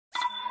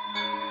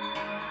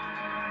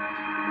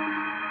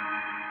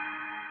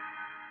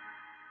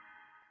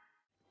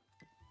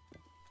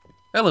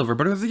Hello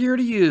everybody, it's here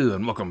to you,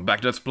 and welcome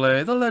back to Let's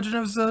Play The Legend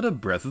of Zelda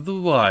Breath of the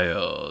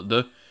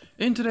Wild.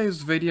 In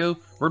today's video,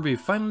 we're going to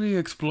be finally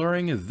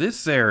exploring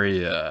this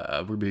area.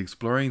 We're going to be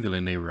exploring the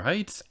Lanayru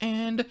Heights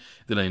and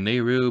the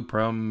Lanayru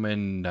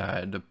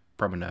Promenade.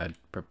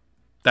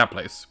 That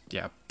place,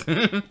 yeah.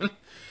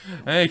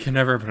 I can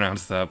never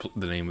pronounce the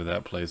name of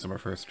that place on my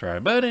first try,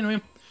 but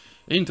anyway.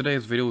 In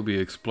today's video, we'll be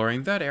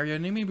exploring that area,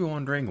 and you may be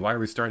wondering why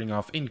we're starting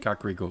off in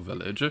Kakariko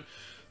Village.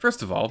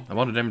 First of all, I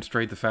want to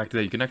demonstrate the fact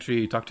that you can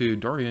actually talk to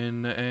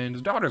Dorian and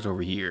his daughters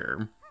over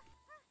here.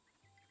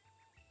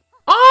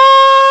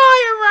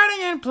 Oh, you're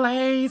running in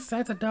place!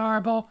 That's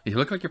adorable. You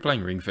look like you're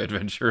playing Ring Fit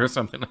Adventure or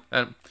something like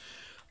that.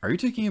 Are you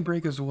taking a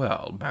break as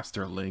well,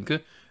 Master Link?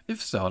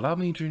 If so, allow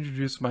me to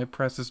introduce my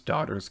precious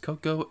daughters,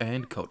 Coco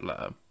and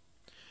Kotla.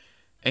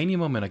 Any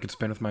moment I can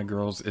spend with my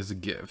girls is a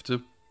gift.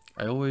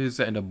 I always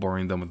end up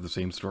boring them with the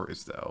same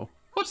stories, though.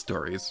 What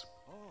stories?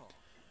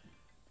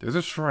 There's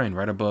a shrine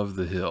right above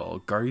the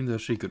hill, guarding the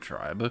Sheikah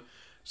tribe.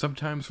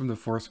 Sometimes from the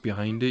forest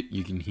behind it,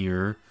 you can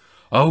hear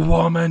a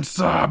woman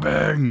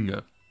sobbing!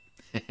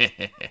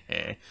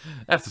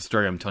 That's the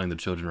story I'm telling the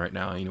children right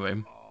now,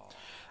 anyway.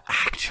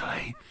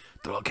 Actually,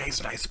 the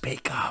location I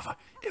speak of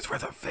is where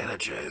the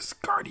village's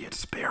guardian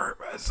spirit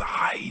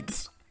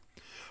resides.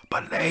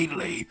 But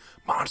lately,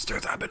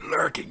 monsters have been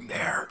lurking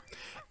there,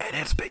 and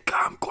it's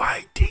become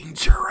quite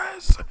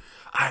dangerous.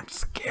 I'm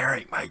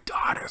scaring my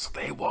daughters so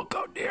they won't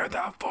go near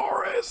the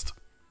forest.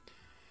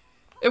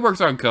 It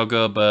works on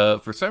Coco, but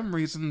for some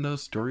reason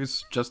those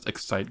stories just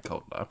excite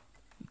Kotla.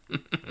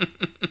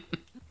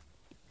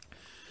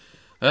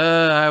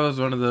 I was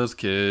one of those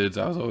kids.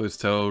 I was always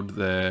told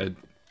that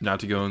not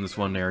to go in this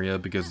one area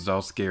because it's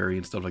all scary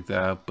and stuff like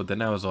that, but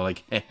then I was all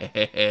like,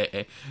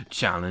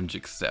 challenge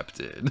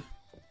accepted.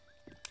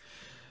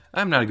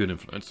 I'm not a good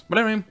influence, but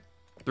anyway.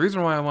 The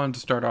reason why I wanted to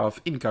start off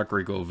in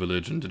Kakariko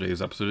Village in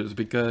today's episode is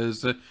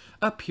because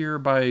up here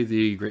by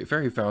the Great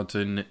Fairy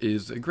Fountain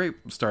is a great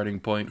starting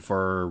point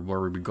for where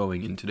we'll be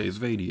going in today's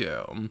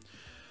video.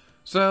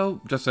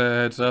 So, just a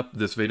heads up,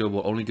 this video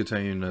will only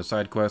contain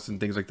side quests and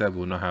things like that. We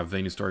will not have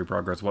any story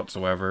progress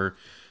whatsoever.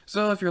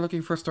 So if you're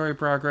looking for story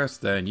progress,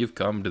 then you've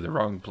come to the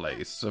wrong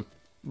place.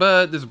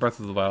 But this is Breath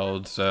of the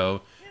Wild,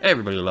 so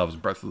everybody loves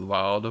Breath of the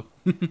Wild.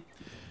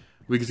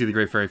 We can see the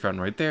Great Fairy Fountain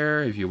right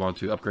there. If you want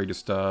to upgrade your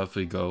stuff,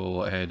 you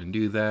go ahead and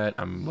do that.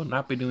 I will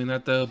not be doing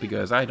that though,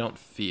 because I don't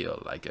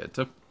feel like it.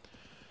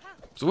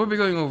 So we'll be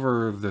going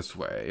over this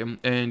way.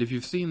 And if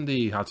you've seen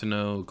the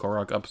Hateno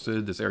Korok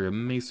episode, this area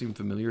may seem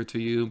familiar to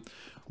you.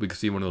 We can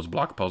see one of those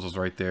block puzzles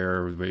right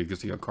there, where you can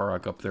see a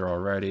Korok up there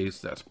already,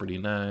 so that's pretty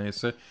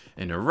nice.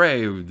 And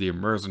hooray, the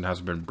immersion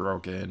has been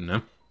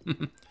broken.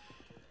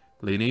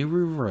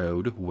 Lanayru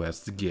Road,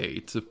 West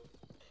Gate.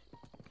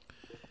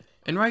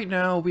 And right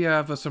now, we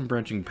have some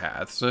branching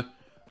paths.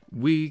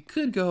 We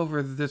could go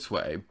over this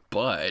way,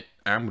 but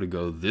I'm gonna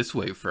go this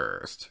way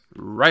first,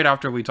 right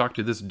after we talk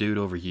to this dude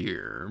over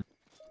here.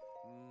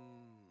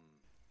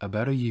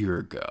 About a year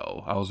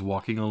ago, I was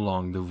walking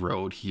along the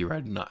road here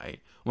at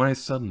night, when I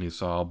suddenly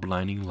saw a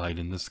blinding light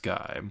in the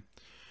sky.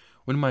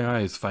 When my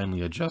eyes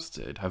finally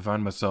adjusted, I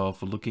found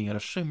myself looking at a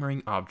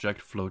shimmering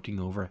object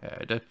floating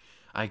overhead.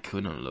 I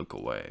couldn't look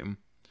away.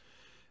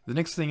 The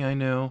next thing I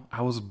know,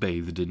 I was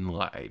bathed in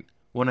light.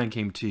 When I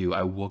came to,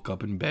 I woke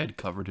up in bed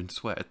covered in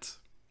sweat.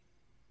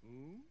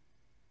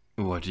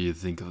 What do you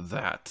think of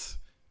that?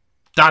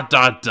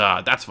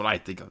 That's what I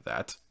think of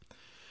that.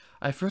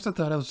 At first I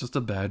thought it was just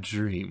a bad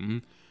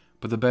dream,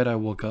 but the bed I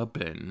woke up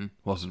in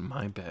wasn't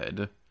my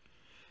bed.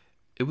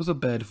 It was a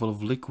bed full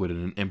of liquid in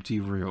an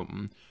empty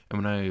room,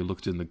 and when I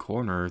looked in the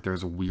corner, there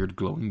was a weird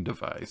glowing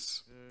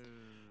device.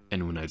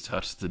 And when I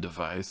touched the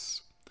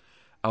device,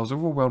 I was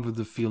overwhelmed with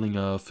the feeling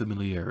of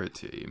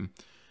familiarity.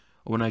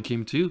 When I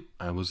came to,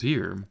 I was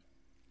here.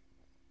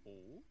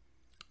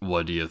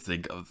 What do you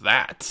think of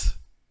that?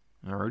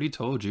 I already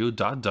told you,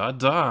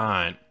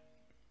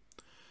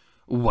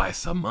 Why,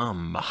 some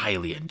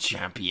Hylian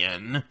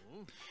champion.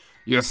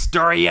 Your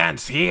story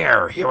ends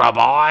here, hero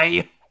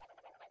boy!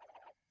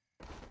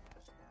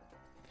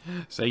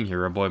 Saying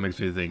hero boy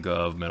makes me think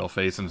of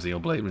Metalface and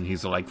Xenoblade when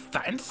he's like,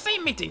 fancy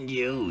meeting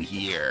you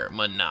here,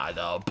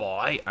 Monado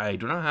boy. I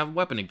do not have a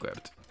weapon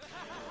equipped.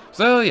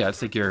 So yeah, let's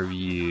take care of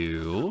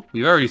you.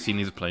 We've already seen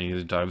these plenty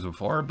of times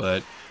before,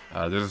 but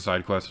there's a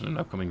side quest in an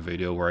upcoming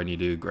video where I need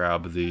to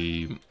grab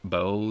the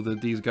bow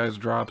that these guys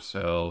drop,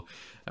 so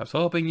I was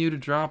hoping you to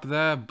drop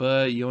that,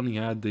 but you only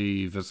had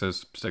the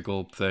Viscous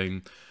sickle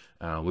thing,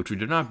 which we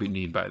do not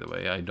need, by the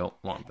way. I don't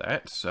want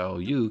that, so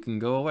you can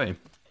go away.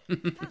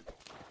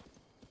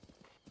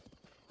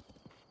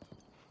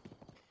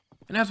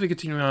 And as we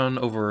continue on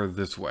over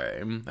this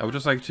way, I would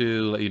just like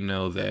to let you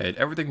know that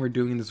everything we're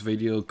doing in this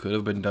video could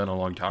have been done a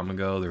long time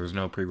ago. There was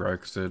no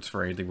prerequisites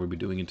for anything we'll be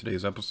doing in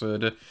today's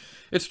episode.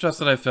 It's just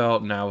that I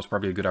felt now was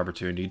probably a good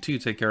opportunity to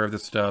take care of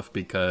this stuff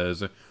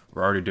because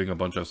we're already doing a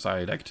bunch of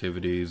side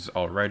activities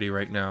already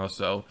right now.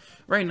 So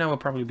right now will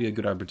probably be a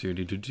good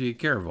opportunity to take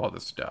care of all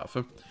this stuff.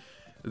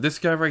 This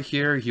guy right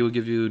here, he will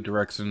give you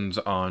directions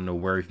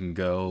on where you can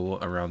go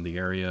around the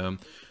area.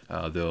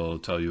 They'll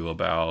tell you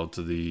about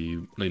the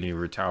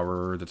linear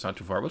tower that's not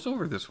too far. What's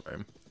over this way?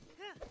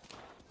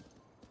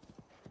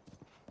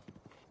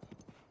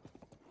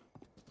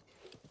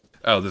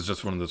 Oh, this is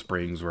just one of the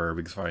springs where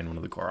we can find one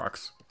of the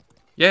Koroks.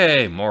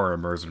 Yay! More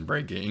immersion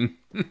breaking.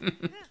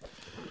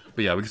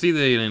 But yeah, we can see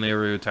the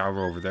linear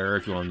tower over there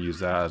if you want to use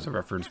that as a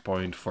reference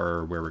point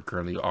for where we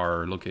currently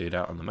are located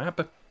out on the map.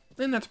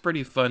 And that's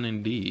pretty fun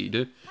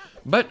indeed.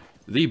 But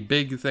the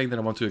big thing that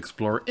I want to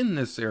explore in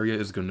this area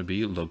is going to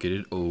be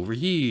located over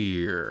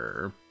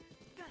here.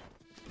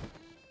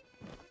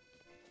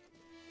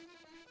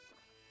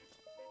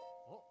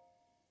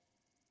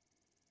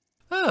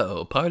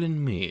 Oh,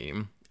 pardon me.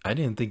 I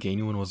didn't think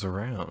anyone was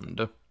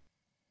around.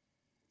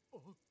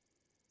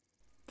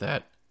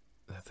 That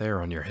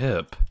there on your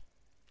hip.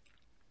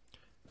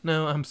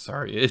 No, I'm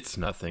sorry. It's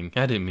nothing.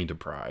 I didn't mean to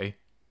pry.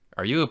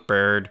 Are you a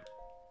bird?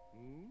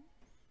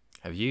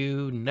 Have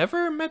you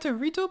never met a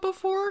Rito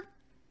before?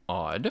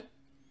 Odd.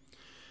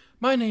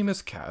 My name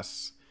is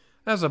Cass.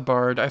 As a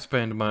bard, I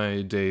spend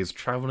my days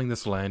traveling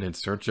this land in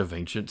search of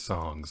ancient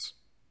songs.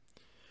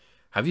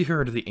 Have you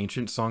heard of the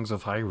ancient songs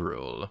of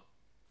Hyrule?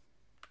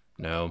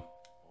 No.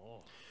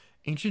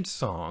 Ancient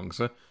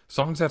songs.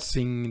 Songs that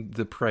sing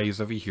the praise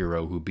of a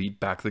hero who beat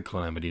back the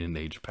calamity in an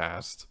age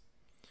past.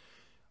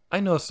 I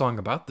know a song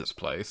about this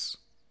place.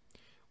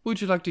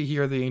 Would you like to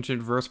hear the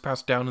ancient verse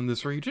passed down in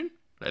this region?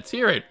 Let's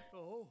hear it.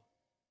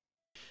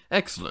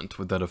 Excellent.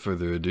 Without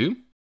further ado,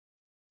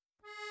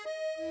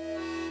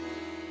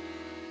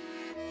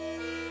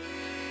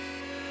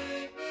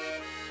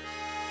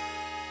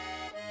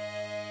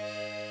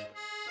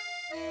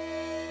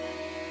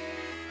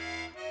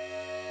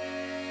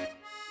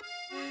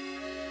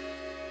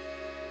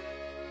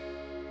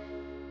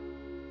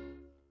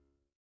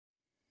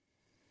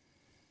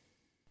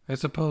 I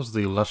suppose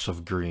the lush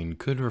of green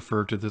could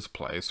refer to this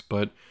place,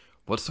 but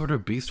what sort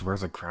of beast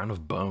wears a crown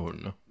of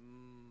bone?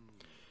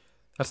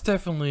 That's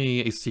definitely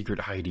a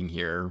secret hiding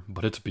here,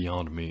 but it's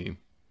beyond me.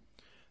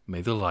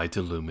 May the light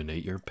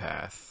illuminate your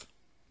path.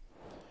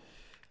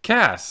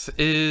 Cass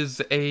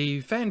is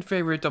a fan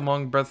favorite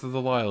among Breath of the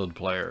Wild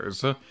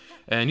players,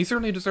 and he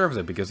certainly deserves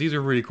it because he's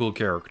a really cool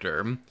character.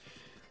 I'm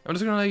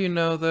just gonna let you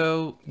know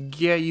though,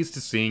 get used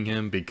to seeing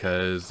him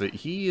because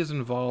he is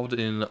involved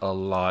in a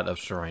lot of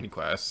shrine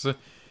quests.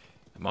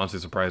 I'm honestly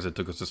surprised it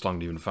took us this long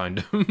to even find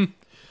him.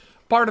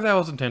 Part of that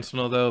was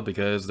intentional though,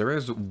 because there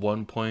is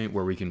one point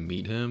where we can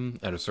meet him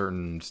at a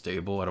certain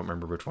stable. I don't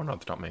remember which one off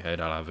the top of my head.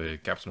 I'll have a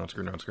caption on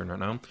screen right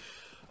now.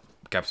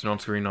 Caption on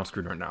screen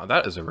right now.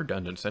 That is a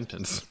redundant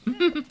sentence.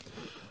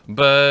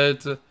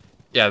 But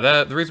yeah,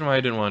 the reason why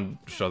I didn't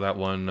want to show that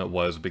one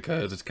was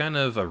because it's kind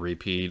of a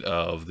repeat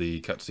of the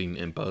cutscene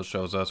Impa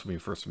shows us when we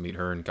first meet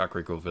her in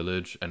Kakariko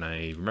Village, and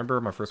I remember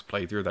my first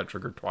playthrough that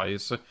triggered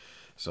twice,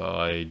 so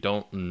I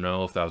don't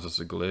know if that was just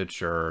a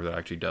glitch or that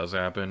actually does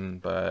happen,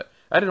 but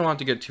I didn't want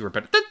to get too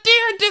repetitive. The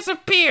deer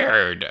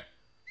disappeared!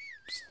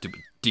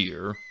 Stupid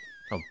deer.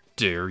 How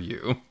dare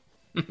you.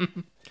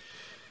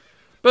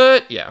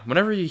 But yeah,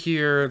 whenever you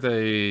hear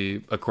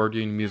the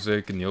accordion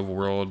music in the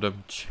overworld,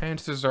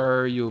 chances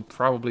are you'll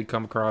probably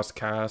come across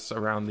Cass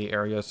around the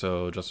area,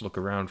 so just look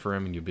around for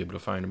him and you'll be able to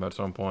find him at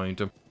some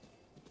point. It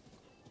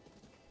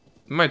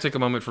might take a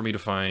moment for me to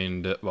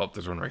find, well,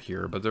 there's one right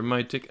here, but there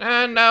might take,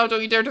 no,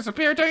 don't you dare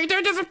disappear, don't you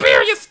dare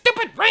disappear, you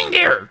stupid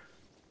reindeer!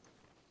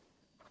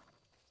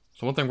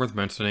 So one thing worth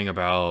mentioning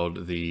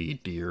about the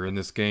deer in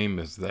this game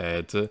is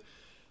that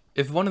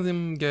if one of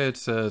them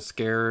gets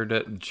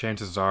scared,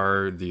 chances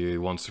are the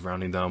ones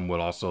surrounding them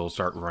will also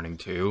start running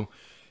too.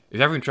 If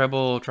you're having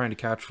trouble trying to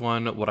catch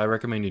one, what I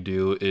recommend you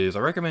do is I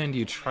recommend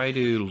you try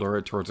to lure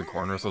it towards a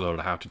corner so they'll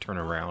have to turn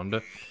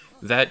around.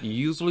 That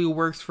usually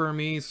works for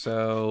me,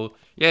 so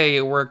yay,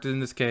 it worked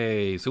in this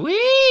case.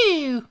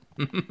 Woo!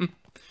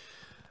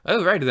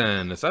 Alright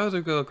then, so as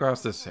we go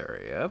across this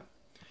area,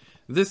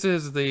 this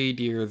is the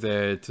deer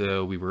that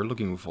we were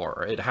looking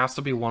for. It has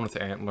to be one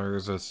with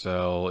antlers,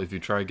 so if you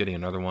try getting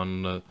another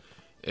one,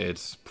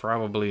 it's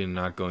probably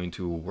not going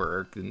to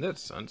work. And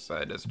this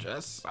sunset is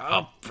just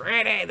so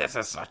pretty! This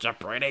is such a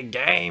pretty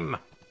game!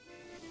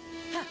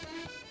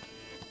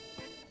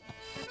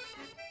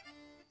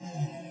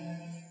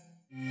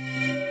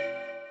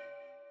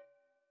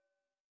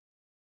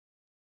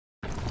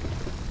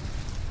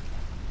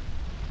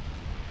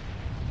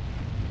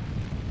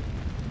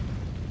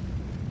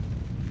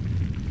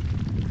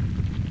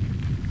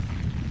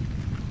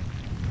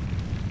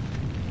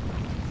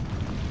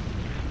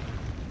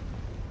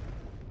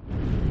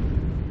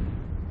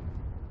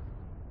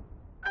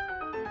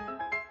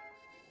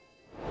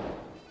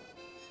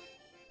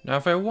 Now,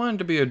 if I wanted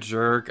to be a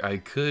jerk, I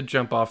could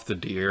jump off the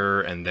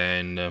deer and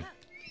then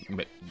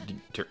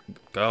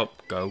go.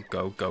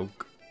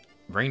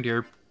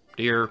 Reindeer,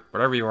 deer,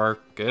 whatever you are,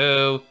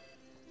 go.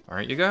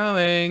 Aren't you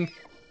going?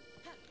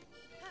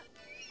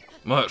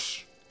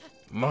 Mush.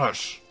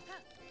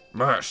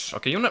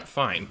 Okay, you're not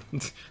fine.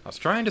 I was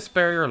trying to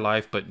spare your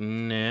life, but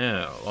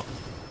no.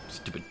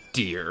 Stupid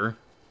deer.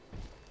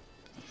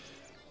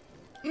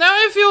 Now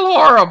I feel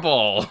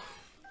horrible.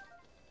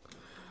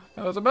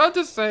 I was about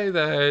to say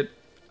that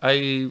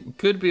I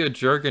could be a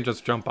jerk and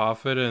just jump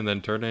off it and then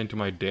turn it into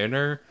my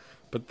dinner,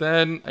 but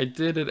then I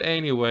did it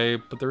anyway,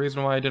 but the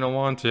reason why I didn't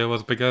want to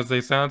was because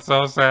they sound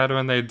so sad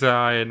when they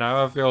die, and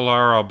now I feel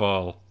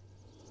horrible.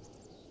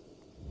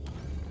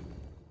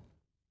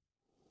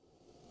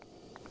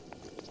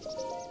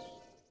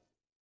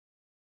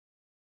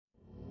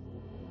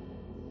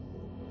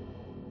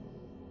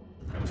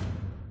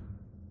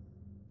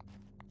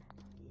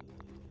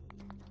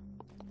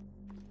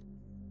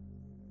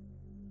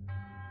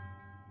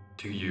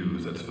 To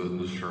use as food in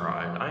the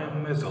shrine, I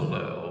am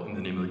Mezza. In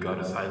the name of the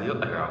goddess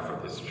Hylia, I offer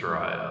this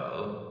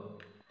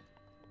trial.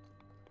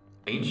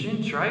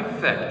 Ancient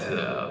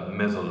Trifecta,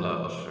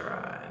 Mezza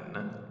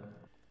Shrine.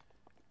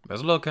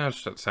 Mezza kind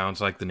of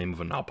sounds like the name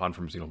of a Nalpon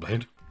from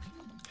Xenoblade.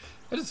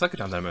 It's the second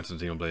time that I mentioned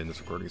Xenoblade in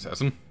this recording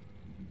session.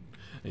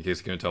 In case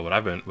you can't tell what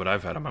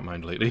I've had on my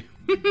mind lately.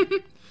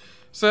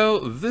 So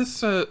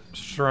this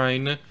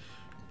shrine,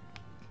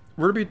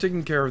 we're gonna be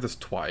taking care of this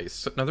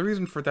twice. Now the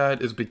reason for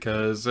that is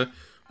because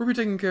we'll be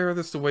taking care of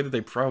this the way that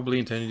they probably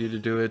intended you to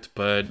do it,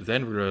 but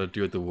then we're gonna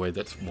do it the way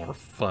that's more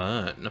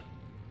fun.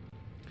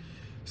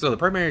 So the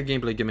primary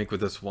gameplay gimmick with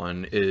this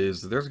one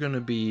is there's gonna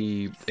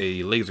be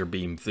a laser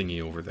beam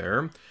thingy over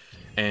there,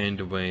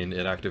 and when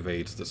it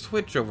activates the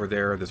switch over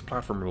there, this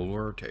platform will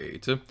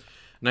rotate.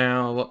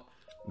 Now,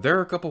 there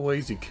are a couple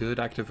ways you could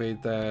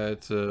activate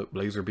that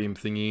laser beam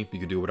thingy. You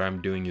could do what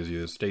I'm doing is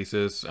use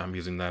stasis. I'm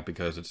using that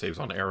because it saves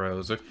on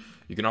arrows.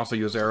 You can also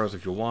use arrows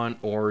if you want,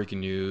 or you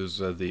can use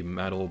the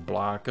metal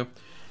block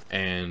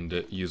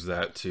and use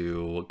that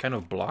to kind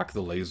of block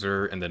the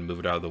laser and then move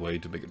it out of the way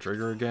to make it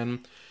trigger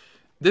again.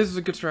 This is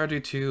a good strategy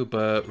too,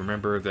 but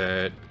remember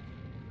that...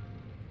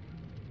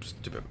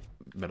 Stupid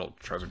metal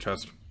treasure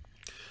chest.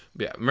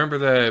 But yeah, remember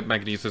that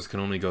magnesis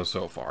can only go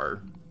so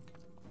far.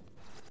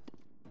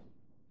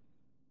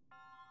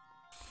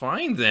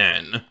 Fine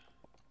then.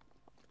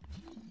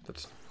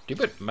 That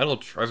stupid metal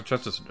treasure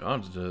chest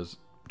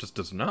just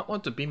does not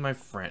want to be my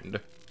friend.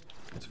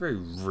 It's very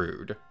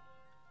rude.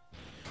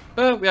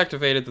 But we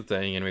activated the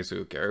thing anyway, so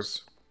who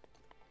cares?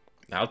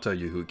 I'll tell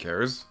you who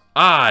cares.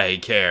 I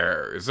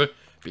cares!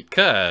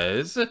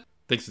 Because,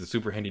 thanks to the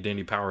super handy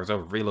dandy powers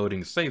of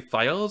reloading save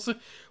files,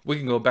 we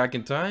can go back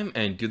in time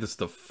and do this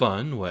the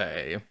fun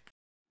way.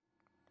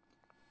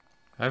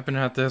 I've been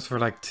at this for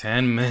like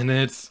 10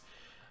 minutes.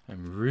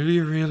 I'm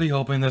really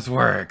hoping this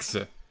works.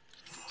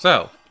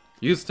 So,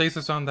 use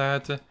stasis on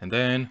that, and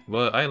then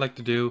what I like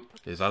to do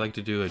is I like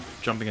to do a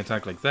jumping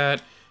attack like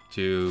that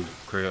to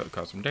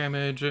cause some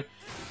damage,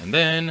 and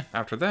then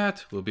after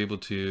that we'll be able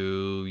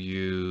to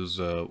use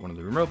one of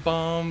the remote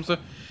bombs, and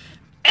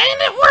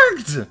it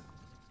worked!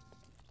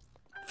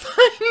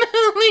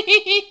 Finally!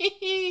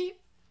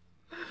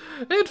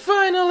 It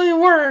finally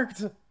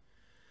worked!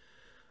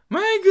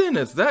 My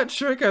goodness, that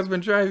trick has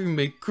been driving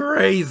me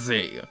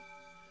crazy!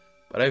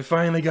 But I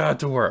finally got it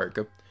to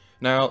work.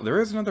 Now,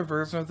 there is another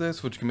version of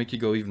this which can make you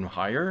go even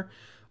higher.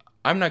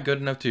 I'm not good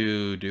enough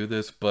to do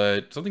this,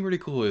 but something really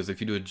cool is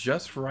if you do it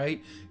just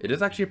right, it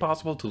is actually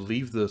possible to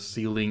leave the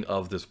ceiling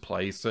of this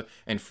place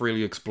and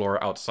freely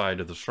explore outside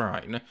of the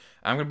shrine.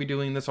 I'm going to be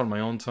doing this on my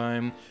own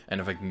time, and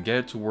if I can get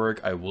it to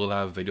work, I will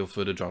have video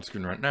footage on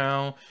screen right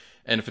now.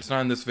 And if it's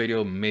not in this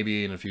video,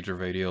 maybe in a future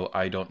video,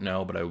 I don't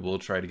know, but I will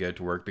try to get it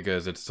to work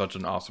because it's such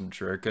an awesome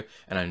trick,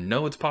 and I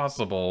know it's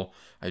possible.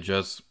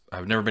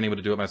 I've never been able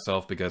to do it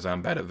myself because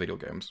I'm bad at video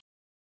games.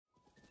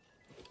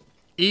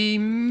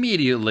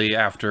 Immediately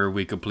after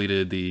we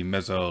completed the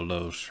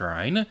Mezza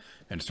Shrine,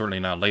 and certainly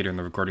not later in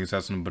the recording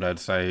session, but I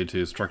decided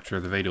to structure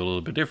the video a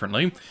little bit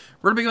differently,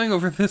 we're going to be going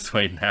over this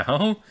way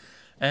now.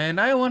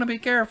 And I want to be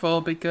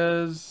careful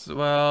because,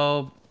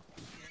 well,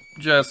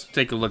 just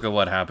take a look at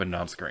what happened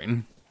on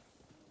screen.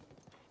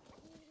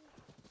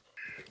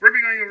 We're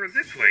going over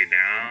this way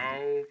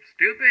now.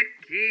 Stupid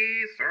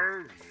keys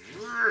are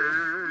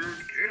rude.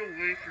 Get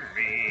away from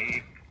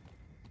me.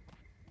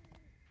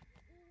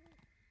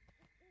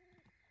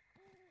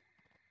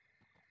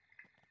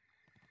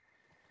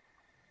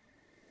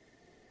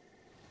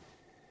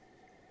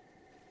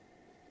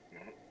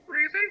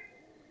 Reason?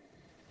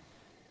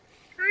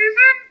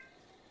 Reason?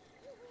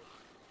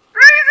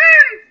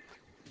 Reason?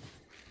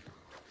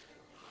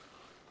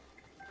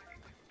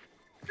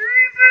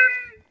 Reason?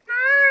 No!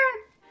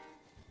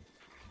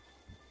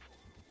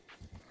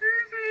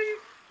 Reason?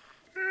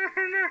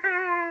 Oh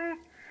no!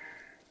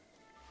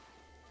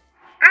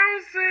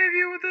 I'll save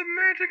you with the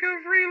magic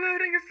of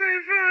reloading a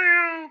save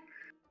file!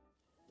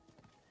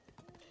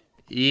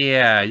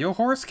 Yeah, your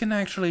horse can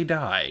actually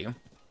die.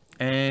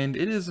 And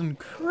it is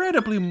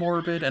incredibly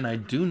morbid, and I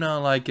do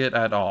not like it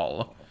at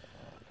all.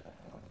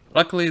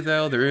 Luckily,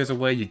 though, there is a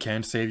way you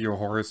can save your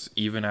horse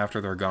even after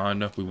they're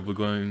gone. We will be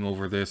going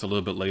over this a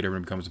little bit later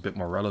when it becomes a bit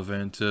more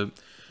relevant.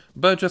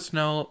 But just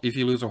know, if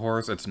you lose a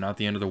horse, it's not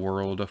the end of the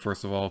world.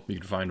 First of all, you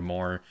can find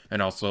more.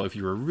 And also, if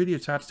you were really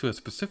attached to a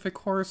specific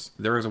horse,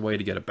 there is a way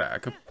to get it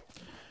back.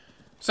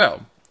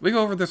 So, we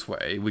go over this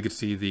way. We can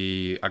see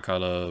the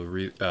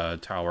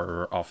Akala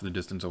tower off in the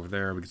distance over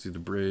there. We can see the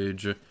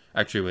bridge.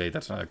 Actually, wait,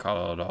 that's not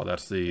Akala at all.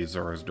 That's the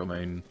Zora's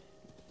domain.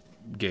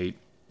 gate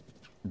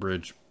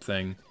bridge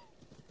thing.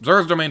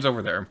 Zora's Domain's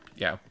over there.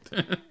 Yeah.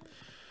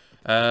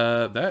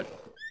 That...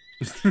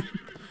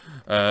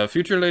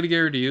 future Lady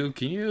Gyarados,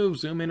 can you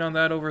zoom in on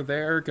that over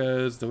there?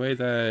 Because the way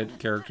that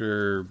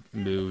character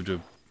moved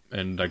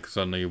and like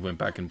suddenly went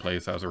back in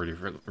place, that was already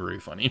really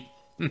funny.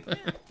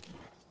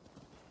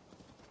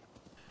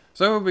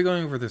 So we'll be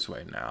going over this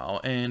way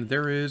now, and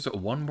there is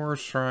one more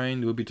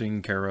shrine we'll be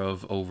taking care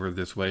of over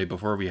this way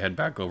before we head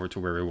back over to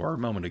where we were a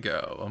moment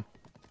ago.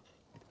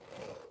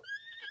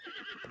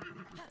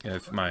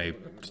 If my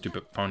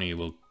stupid pony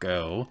will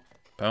go.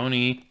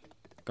 Pony,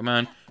 come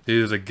on.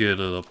 Who's a good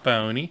little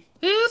pony?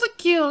 Who's a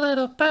cute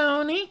little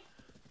pony?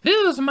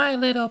 Who's my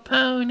little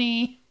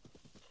pony?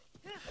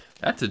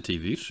 That's a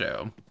TV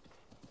show.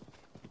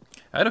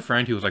 I had a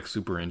friend who was like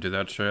super into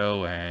that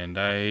show, and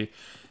I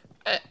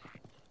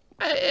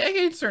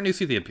can certainly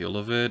see the appeal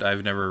of it.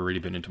 I've never really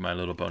been into My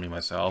Little Pony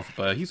myself,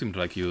 but he seemed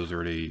like he was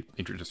really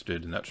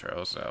interested in that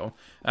show, so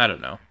I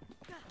don't know.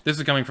 This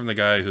is coming from the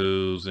guy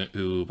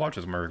who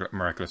watches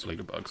Miraculous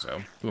Ladybug,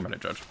 so who am I to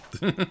judge?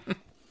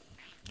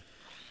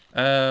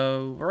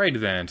 Right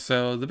then,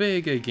 so the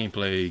big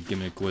gameplay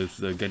gimmick with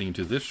getting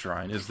into this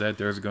shrine is that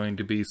there's going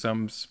to be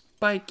some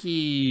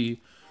spiky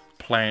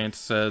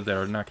plants that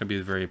are not going to be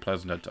very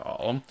pleasant at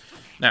all.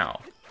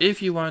 Now,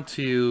 if you want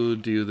to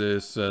do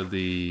this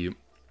the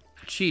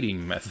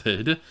cheating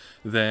method,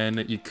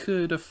 then you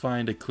could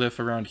find a cliff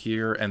around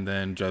here and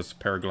then just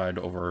paraglide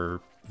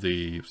over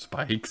the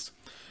spikes.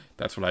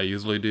 That's what I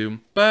usually do,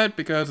 but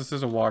because this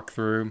is a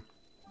walkthrough,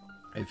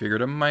 I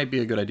figured it might be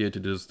a good idea to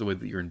do this the way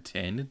that you're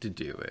intended to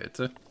do it.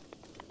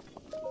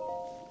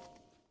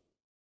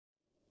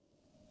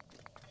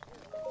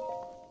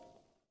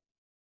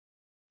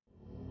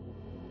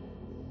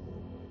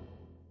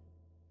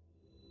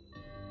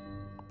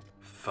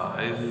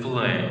 Five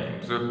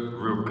Flames,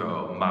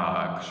 Rucco,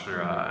 Maag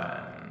Shrine.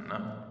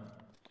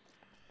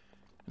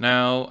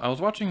 Now, I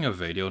was watching a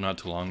video not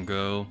too long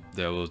ago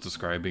that was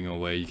describing a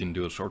way you can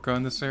do a shortcut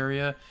in this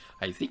area.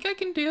 I think I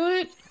can do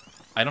it.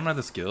 I don't have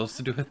the skills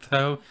to do it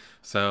though,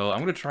 so I'm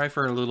gonna try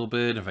for a little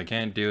bit. If I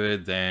can't do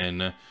it,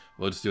 then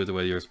we'll just do it the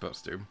way you're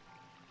supposed to.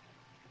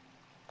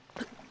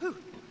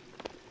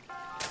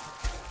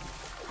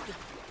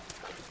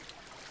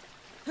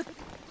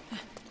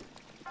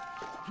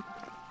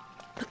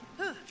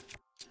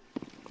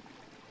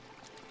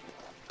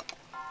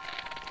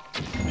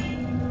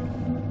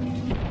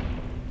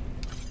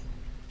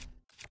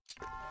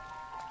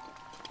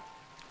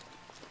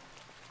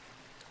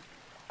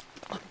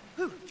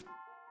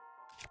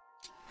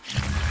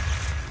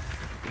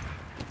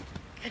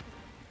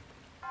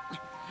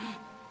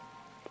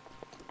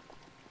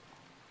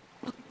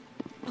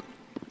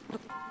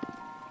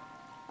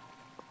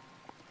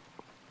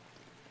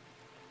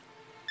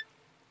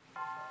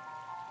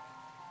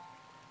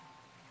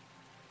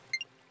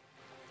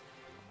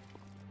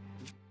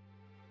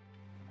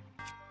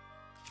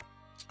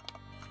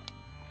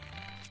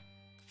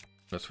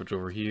 Let's switch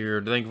over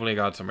here. Thankfully I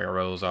got some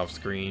arrows off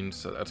screen,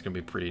 so that's going to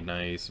be pretty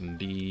nice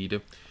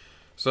indeed.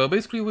 So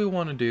basically what we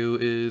want to do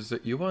is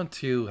you want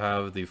to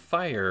have the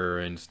fire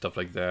and stuff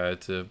like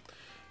that.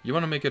 You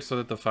want to make it so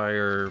that the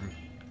fire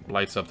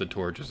lights up the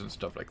torches and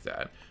stuff like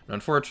that. And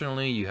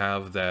unfortunately you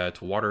have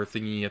that water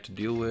thingy you have to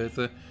deal with,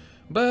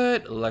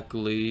 but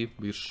luckily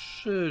we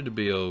should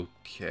be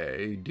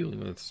okay dealing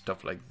with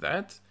stuff like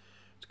that.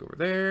 Let's go over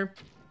there.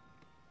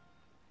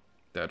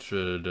 That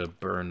should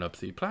burn up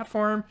the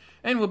platform,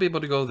 and we'll be able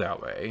to go that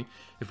way.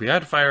 If we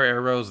had fire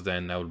arrows,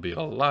 then that would be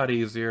a lot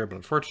easier, but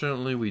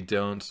unfortunately we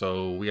don't,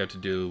 so we have to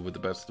do with the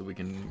best that we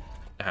can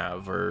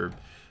have, or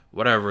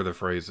whatever the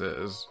phrase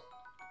is.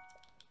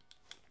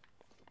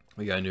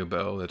 We got a new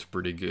bow, that's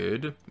pretty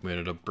good. We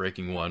ended up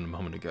breaking one a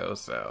moment ago,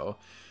 so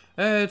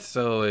it's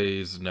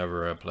always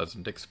never a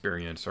pleasant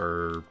experience,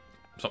 or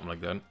something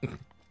like that.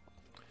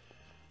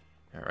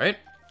 Alright.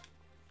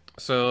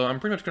 So I'm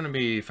pretty much going to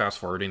be fast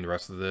forwarding the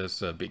rest of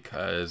this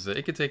because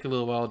it could take a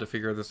little while to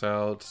figure this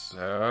out.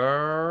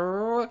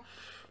 So,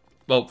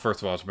 well,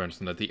 first of all, I should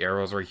mention that the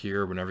arrows right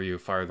here, whenever you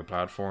fire the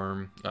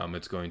platform,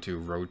 it's going to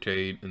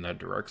rotate in that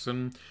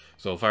direction.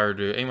 So if I were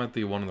to aim at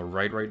the one on the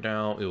right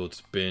now, it would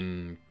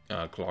spin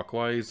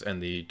clockwise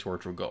and the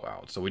torch will go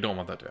out. So we don't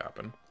want that to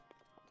happen.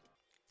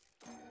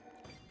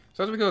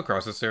 So as we go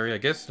across this area, I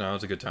guess now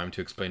is a good time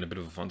to explain a bit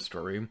of a fun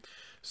story.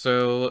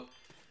 So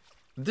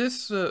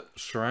this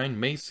shrine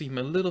may seem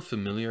a little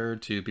familiar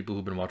to people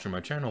who've been watching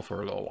my channel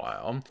for a little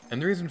while, and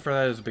the reason for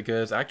that is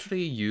because I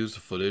actually used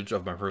footage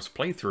of my first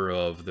playthrough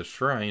of the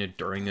shrine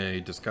during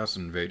a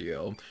discussion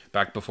video,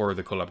 back before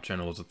the collab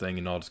channel was a thing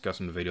and all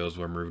discussion videos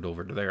were moved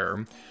over to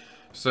there.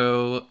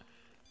 So,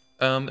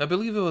 I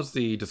believe it was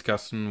the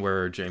discussion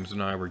where James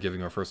and I were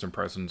giving our first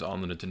impressions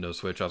on the Nintendo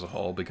Switch as a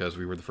whole, because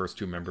we were the first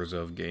two members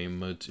of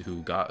Game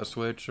who got a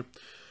Switch.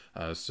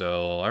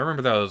 So I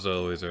remember that was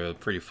always a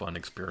pretty fun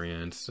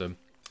experience.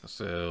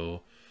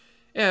 So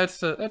yeah,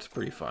 that's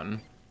pretty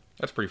fun.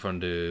 That's pretty fun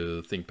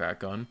to think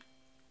back on.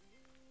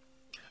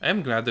 I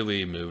am glad that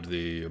we moved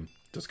the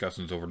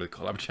discussions over the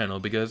collab channel,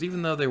 because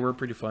even though they were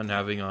pretty fun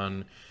having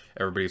on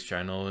everybody's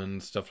channel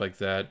and stuff like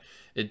that,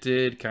 it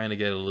did kind of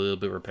get a little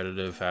bit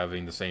repetitive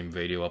having the same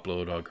video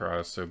upload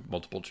across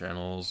multiple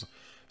channels.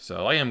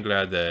 So I am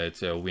glad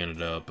that we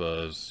ended up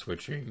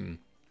switching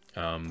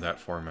that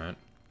format.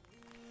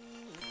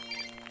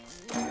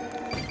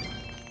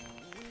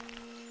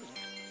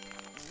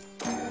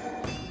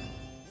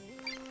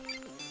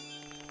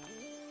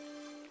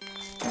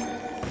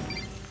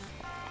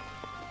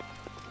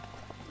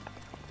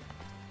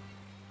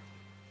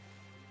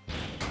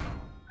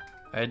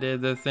 I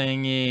did the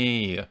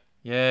thingy!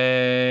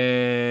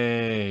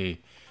 Yay!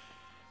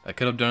 I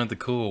could have done it the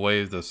cool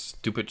way the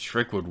stupid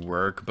trick would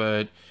work,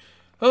 but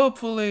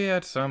hopefully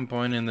at some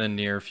point in the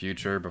near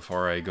future,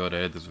 before I go to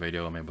edit this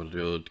video, I'm able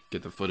to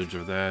get the footage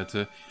of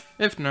that.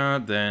 If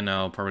not, then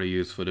I'll probably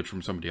use footage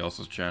from somebody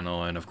else's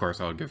channel, and of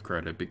course I'll give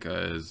credit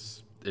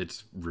because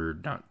it's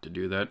rude not to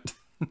do that.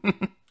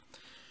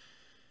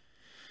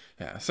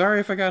 Yeah, sorry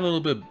if I got a little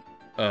bit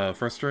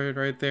frustrated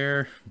right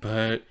there,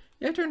 but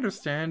you have to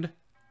understand,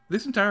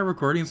 this entire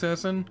recording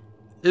session,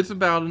 it's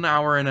about an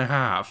hour and a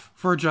half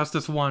for just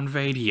this one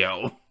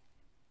video.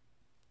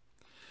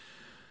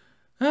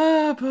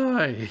 Ah,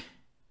 boy.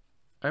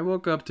 I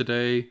woke up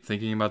today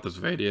thinking about this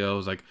video. I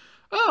was like,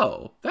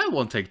 oh, that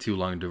won't take too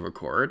long to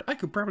record. I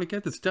could probably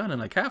get this done in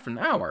like half an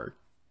hour.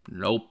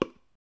 Nope.